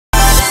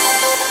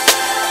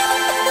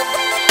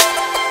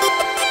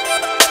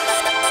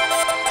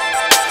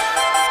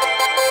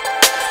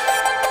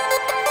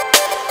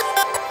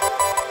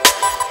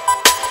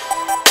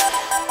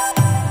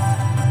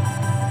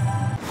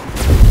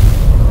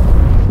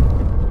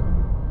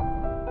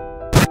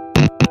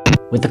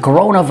With the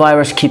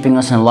coronavirus keeping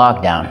us in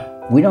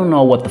lockdown, we don't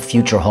know what the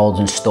future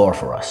holds in store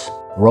for us.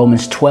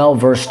 Romans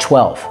 12 verse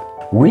 12,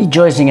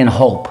 rejoicing in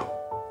hope,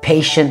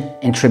 patient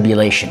in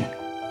tribulation,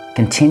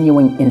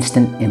 continuing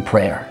instant in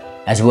prayer.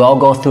 As we all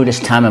go through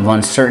this time of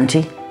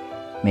uncertainty,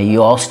 may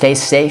you all stay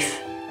safe,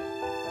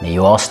 may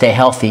you all stay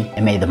healthy,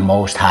 and may the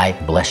Most High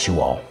bless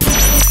you all.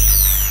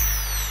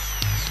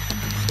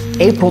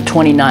 April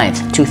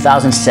 29th,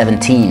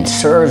 2017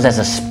 serves as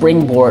a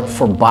springboard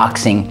for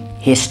boxing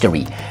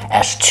history,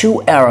 as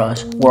two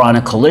eras were on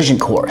a collision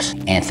course.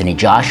 Anthony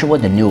Joshua,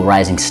 the new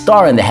rising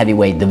star in the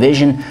heavyweight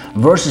division,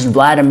 versus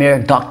Wladimir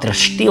Dr.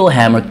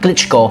 Steelhammer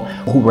Klitschko,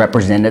 who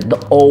represented the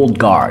old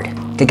guard.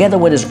 Together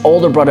with his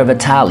older brother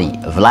Vitaly,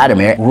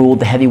 Wladimir ruled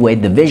the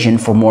heavyweight division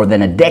for more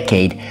than a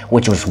decade,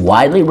 which was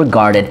widely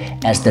regarded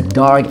as the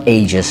dark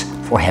ages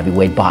for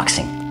heavyweight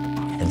boxing.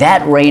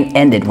 That reign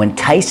ended when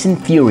Tyson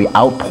Fury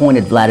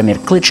outpointed Wladimir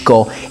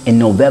Klitschko in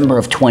November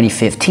of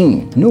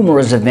 2015.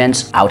 Numerous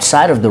events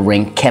outside of the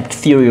ring kept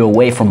Fury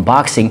away from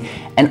boxing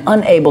and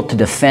unable to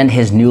defend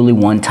his newly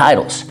won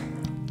titles.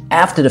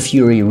 After the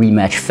Fury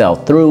rematch fell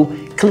through,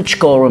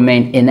 Klitschko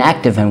remained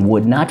inactive and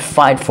would not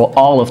fight for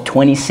all of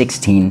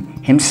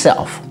 2016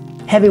 himself.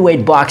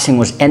 Heavyweight boxing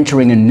was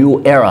entering a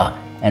new era,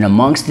 and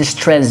amongst this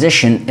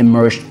transition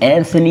emerged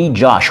Anthony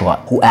Joshua,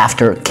 who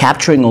after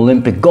capturing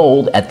Olympic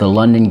gold at the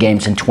London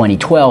Games in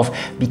 2012,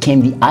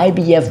 became the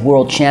IBF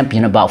World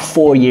Champion about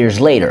 4 years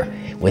later,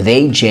 with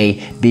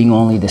AJ being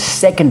only the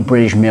second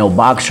British male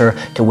boxer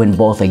to win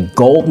both a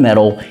gold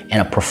medal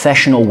and a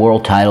professional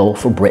world title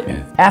for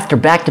Britain. After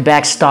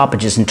back-to-back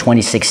stoppages in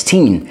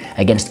 2016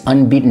 against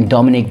unbeaten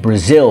Dominic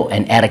Breazeale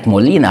and Eric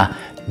Molina,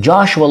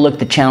 Joshua looked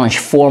to challenge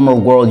former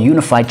World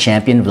Unified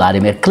Champion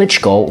Wladimir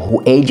Klitschko,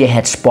 who AJ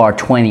had sparred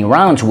 20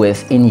 rounds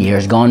with in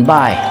years gone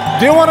by.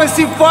 Do you want to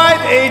see fight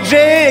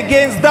AJ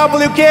against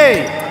WK?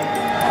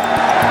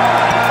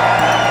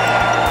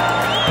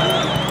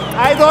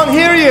 I don't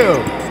hear you.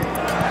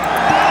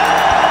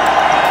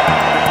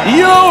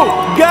 You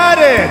got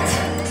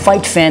it!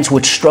 Fight fans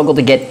would struggle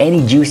to get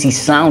any juicy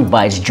sound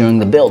bites during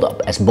the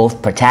build-up, as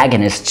both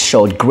protagonists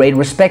showed great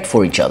respect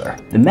for each other.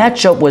 The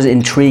matchup was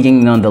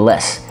intriguing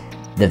nonetheless,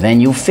 the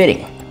venue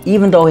fitting.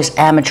 Even though his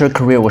amateur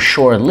career was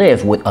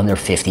short-lived with under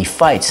 50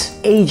 fights,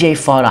 AJ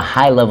fought a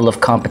high level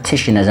of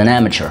competition as an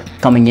amateur,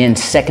 coming in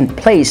second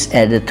place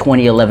at the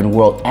 2011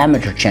 World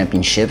Amateur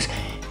Championships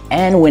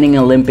and winning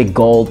Olympic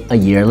gold a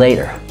year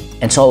later.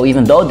 And so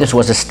even though this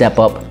was a step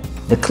up,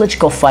 the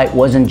Klitschko fight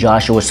wasn't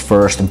Joshua's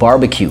first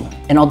barbecue.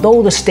 And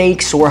although the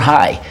stakes were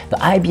high, the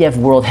IBF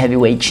World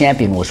Heavyweight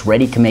Champion was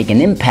ready to make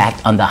an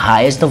impact on the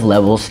highest of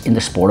levels in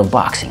the sport of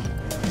boxing.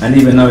 And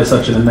even though it's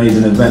such an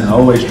amazing event, I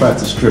always try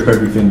to strip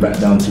everything back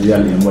down to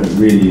reality and what it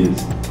really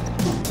is,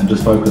 and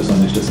just focus on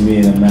it's just me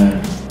and a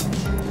man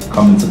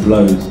coming to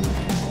blows,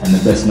 and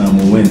the best man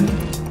will win.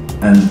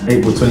 And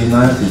April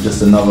 29th is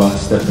just another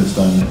stepping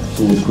stone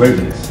towards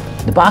greatness.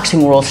 The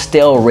boxing world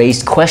still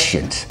raised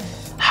questions.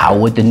 How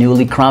would the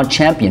newly crowned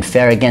champion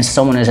fare against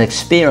someone as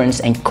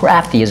experienced and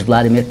crafty as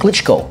Wladimir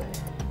Klitschko?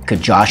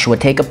 Could Joshua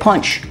take a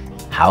punch?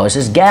 How is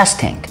his gas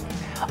tank?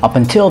 Up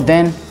until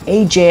then,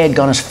 AJ had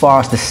gone as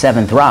far as the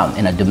 7th round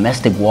in a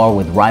domestic war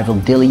with rival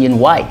Dillian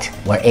Whyte,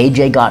 where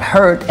AJ got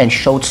hurt and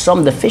showed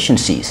some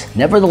deficiencies.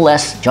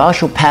 Nevertheless,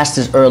 Joshua passed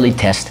his early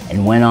test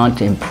and went on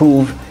to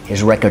improve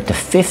his record to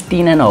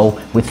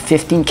 15-0 with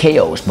 15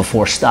 KOs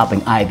before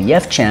stopping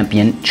IBF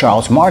champion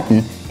Charles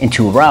Martin in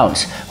 2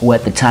 rounds, who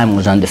at the time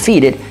was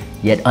undefeated,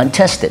 yet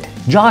untested.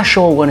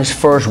 Joshua won his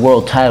first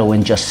world title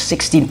in just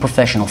 16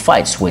 professional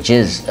fights, which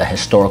is a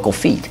historical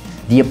feat.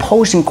 The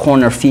opposing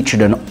corner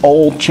featured an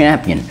old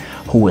champion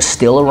who was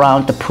still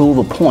around to prove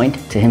a point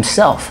to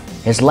himself.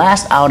 His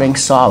last outing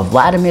saw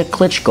Wladimir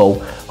Klitschko,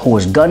 who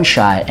was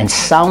gun-shy and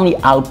soundly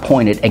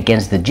outpointed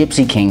against the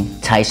Gypsy King,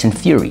 Tyson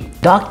Fury.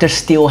 Dr.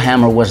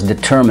 Steelhammer was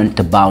determined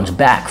to bounce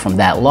back from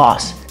that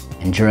loss,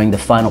 and during the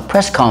final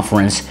press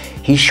conference,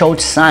 he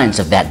showed signs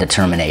of that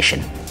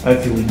determination. I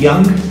feel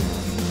young,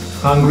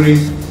 hungry,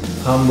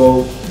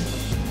 humble,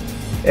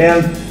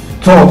 and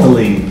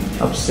totally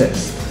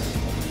obsessed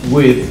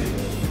with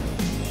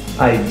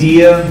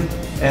idea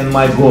and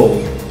my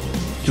goal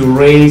to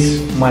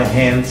raise my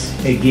hands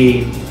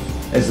again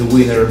as the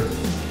winner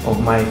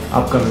of my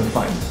upcoming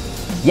fight.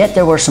 Yet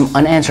there were some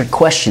unanswered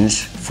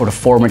questions for the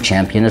former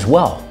champion as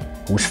well,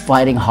 whose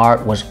fighting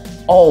heart was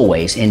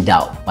always in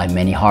doubt by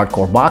many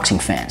hardcore boxing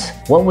fans.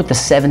 What would the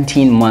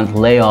 17-month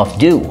layoff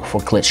do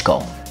for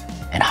Klitschko?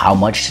 And how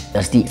much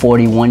does the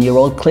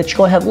 41-year-old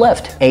Klitschko have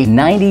left? A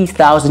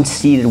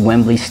 90,000-seated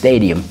Wembley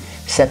Stadium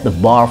set the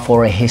bar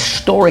for a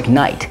historic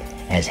night,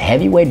 as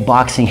heavyweight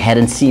boxing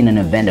hadn't seen an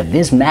event of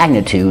this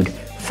magnitude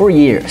for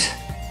years.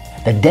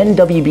 The then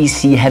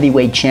WBC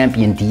heavyweight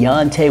champion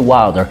Deontay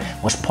Wilder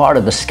was part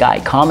of the Sky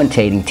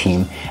commentating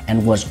team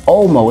and was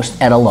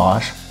almost at a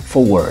loss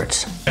for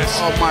words.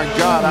 Oh my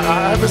God,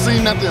 I haven't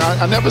seen nothing.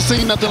 I never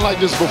seen nothing like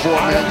this before,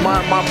 man.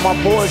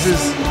 My voice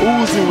is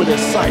oozing with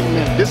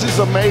excitement. This is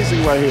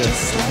amazing right here.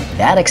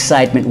 That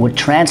excitement would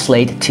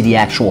translate to the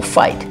actual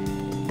fight.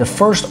 The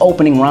first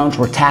opening rounds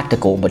were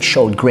tactical but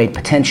showed great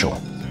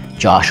potential.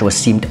 Joshua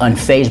seemed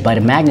unfazed by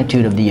the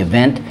magnitude of the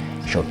event,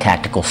 showed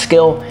tactical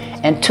skill,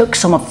 and took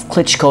some of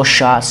Klitschko's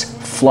shots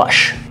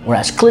flush,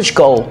 whereas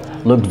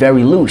Klitschko looked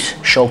very loose,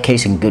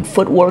 showcasing good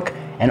footwork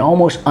and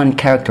almost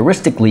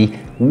uncharacteristically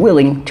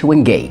willing to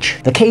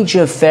engage. The cage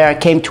affair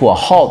came to a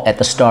halt at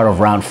the start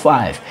of round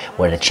 5,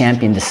 where the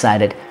champion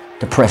decided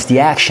to press the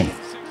action.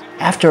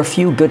 After a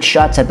few good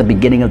shots at the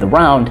beginning of the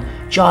round,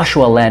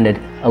 Joshua landed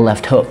a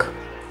left hook.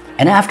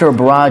 And after a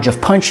barrage of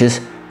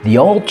punches, the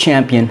old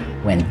champion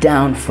went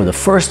down for the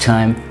first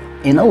time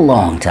in a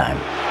long time.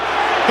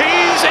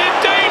 He's in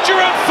danger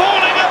of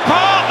falling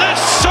apart.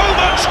 There's so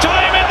much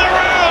time in the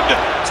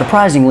round.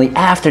 Surprisingly,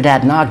 after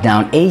that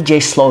knockdown,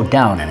 AJ slowed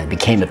down and it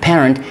became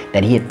apparent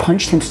that he had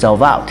punched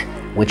himself out,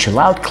 which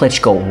allowed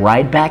Klitschko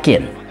right back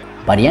in.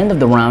 By the end of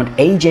the round,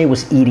 AJ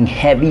was eating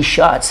heavy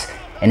shots,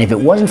 and if it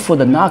wasn't for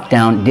the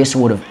knockdown, this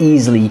would have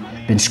easily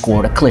been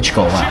scored a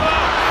Klitschko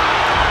round.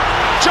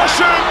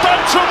 Joshua in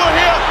bad trouble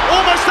here,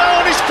 almost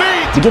out on his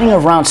feet. Beginning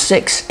of round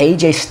 6,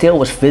 AJ still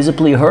was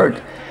visibly hurt,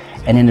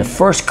 and in the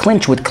first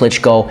clinch with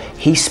Klitschko,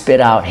 he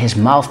spit out his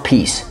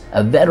mouthpiece,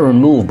 a veteran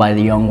move by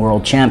the young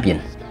world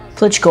champion.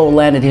 Klitschko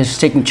landed his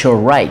signature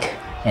right,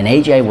 and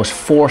AJ was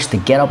forced to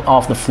get up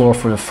off the floor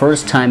for the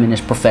first time in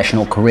his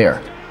professional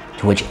career,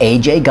 to which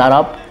AJ got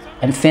up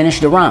and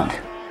finished the round.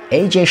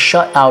 AJ's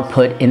shot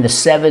output in the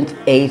 7th,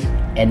 8th,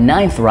 and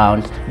 9th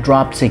round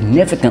dropped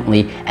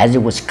significantly as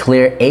it was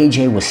clear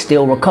AJ was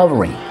still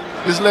recovering.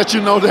 Just let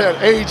you know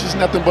that age is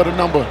nothing but a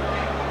number.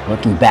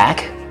 Looking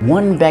back,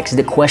 one begs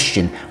the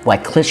question why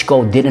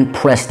Klitschko didn't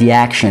press the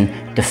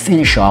action to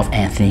finish off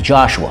Anthony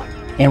Joshua.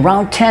 In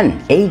round 10,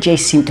 AJ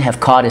seemed to have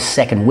caught his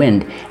second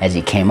wind as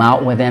he came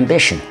out with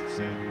ambition,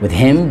 with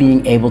him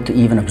being able to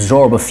even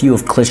absorb a few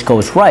of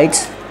Klitschko's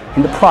rights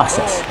in the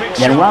process.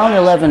 Then round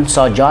 11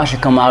 saw Joshua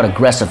come out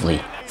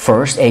aggressively.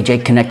 First,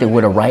 AJ connected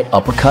with a right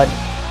uppercut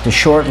to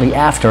shortly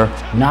after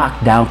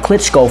knock down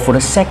Klitschko for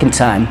the second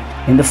time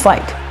in the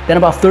fight. Then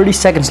about 30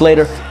 seconds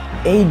later,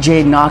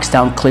 AJ knocks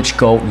down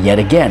Klitschko yet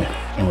again.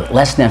 And with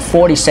less than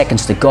 40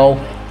 seconds to go,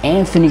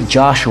 Anthony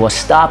Joshua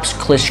stops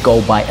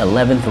Klitschko by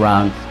 11th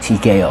round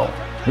TKO.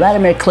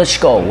 Wladimir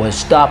Klitschko was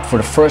stopped for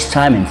the first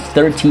time in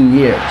 13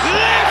 years.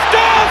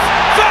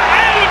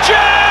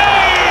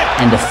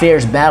 And the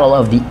fierce battle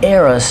of the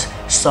eras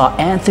saw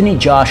Anthony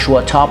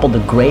Joshua topple the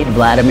great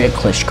Wladimir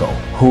Klitschko,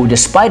 who,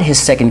 despite his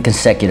second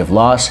consecutive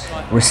loss,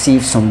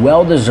 received some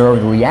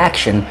well-deserved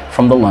reaction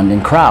from the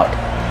London crowd.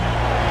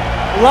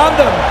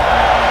 London.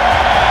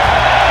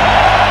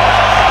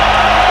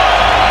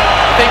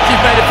 I think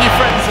you've made a few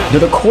friends.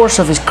 Through the course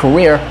of his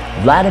career,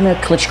 Wladimir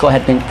Klitschko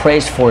had been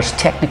praised for his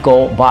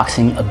technical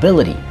boxing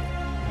ability.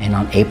 And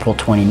on April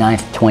 29,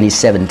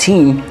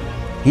 2017,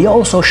 he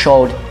also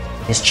showed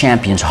his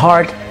champion's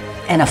heart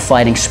and a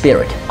fighting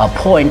spirit, a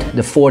point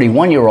the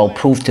 41-year-old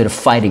proved to the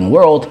fighting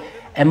world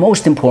and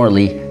most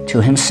importantly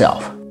to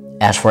himself.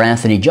 As for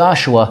Anthony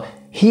Joshua,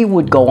 he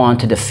would go on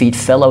to defeat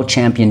fellow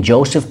champion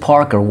Joseph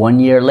Parker 1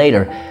 year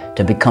later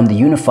to become the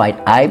unified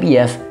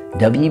IBF,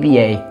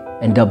 WBA,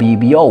 and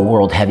WBO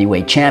World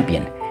Heavyweight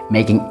Champion,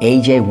 making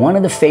AJ one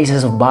of the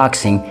faces of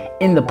boxing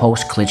in the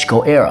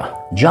post-Klitschko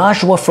era.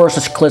 Joshua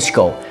versus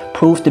Klitschko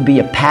proved to be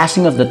a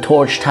passing of the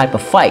torch type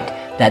of fight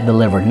that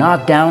delivered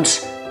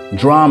knockdowns,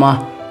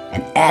 drama,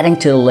 and adding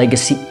to the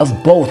legacy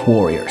of both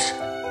warriors.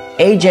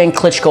 AJ and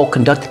Klitschko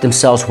conducted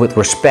themselves with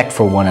respect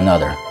for one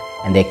another,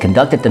 and they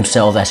conducted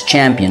themselves as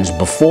champions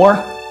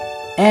before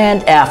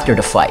and after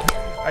the fight.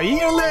 A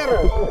year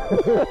later.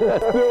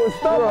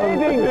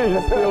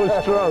 Still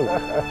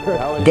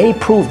strong. They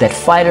proved that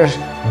fighters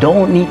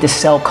don't need to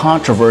sell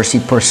controversy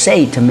per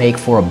se to make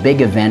for a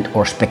big event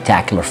or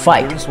spectacular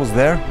fight. Was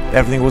there,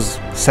 everything was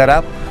set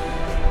up.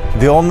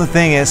 The only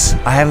thing is,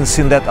 I haven't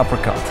seen that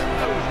uppercut.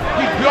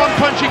 He's beyond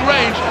punching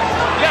range.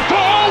 Left. Oh,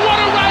 what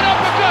a right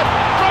uppercut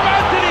from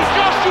Anthony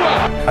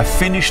Joshua. I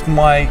finished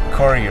my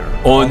career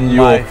on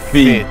your my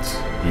feet.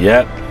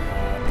 Yep.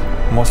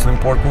 Most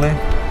importantly,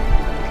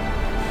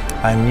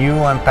 I knew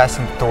I'm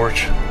passing the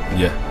torch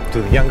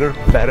to the younger,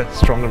 better,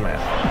 stronger man.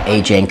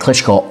 AJ and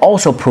Klitschko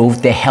also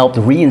proved they helped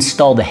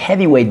reinstall the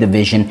heavyweight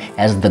division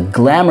as the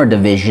glamour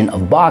division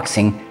of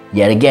boxing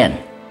yet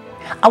again.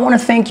 I want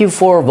to thank you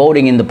for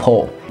voting in the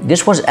poll.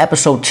 This was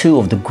episode 2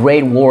 of the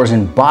Great Wars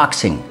in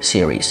Boxing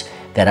series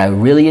that I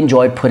really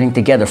enjoyed putting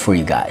together for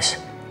you guys.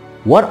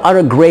 What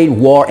other great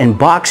war in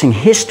boxing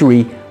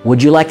history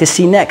would you like to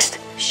see next?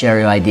 Share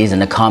your ideas in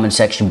the comment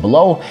section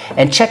below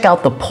and check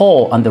out the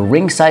poll on the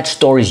Ringside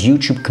Stories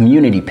YouTube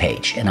community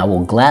page, and I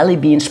will gladly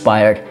be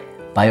inspired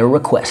by your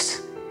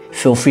requests.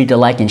 Feel free to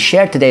like and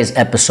share today's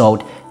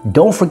episode.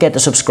 Don't forget to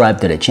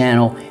subscribe to the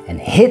channel and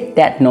hit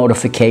that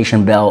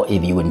notification bell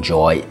if you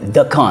enjoy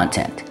the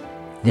content.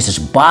 This is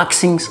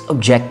Boxing's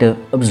Objective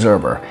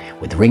Observer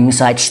with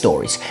Ringside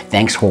Stories.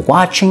 Thanks for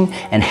watching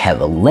and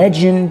have a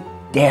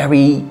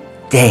legendary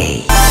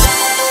day.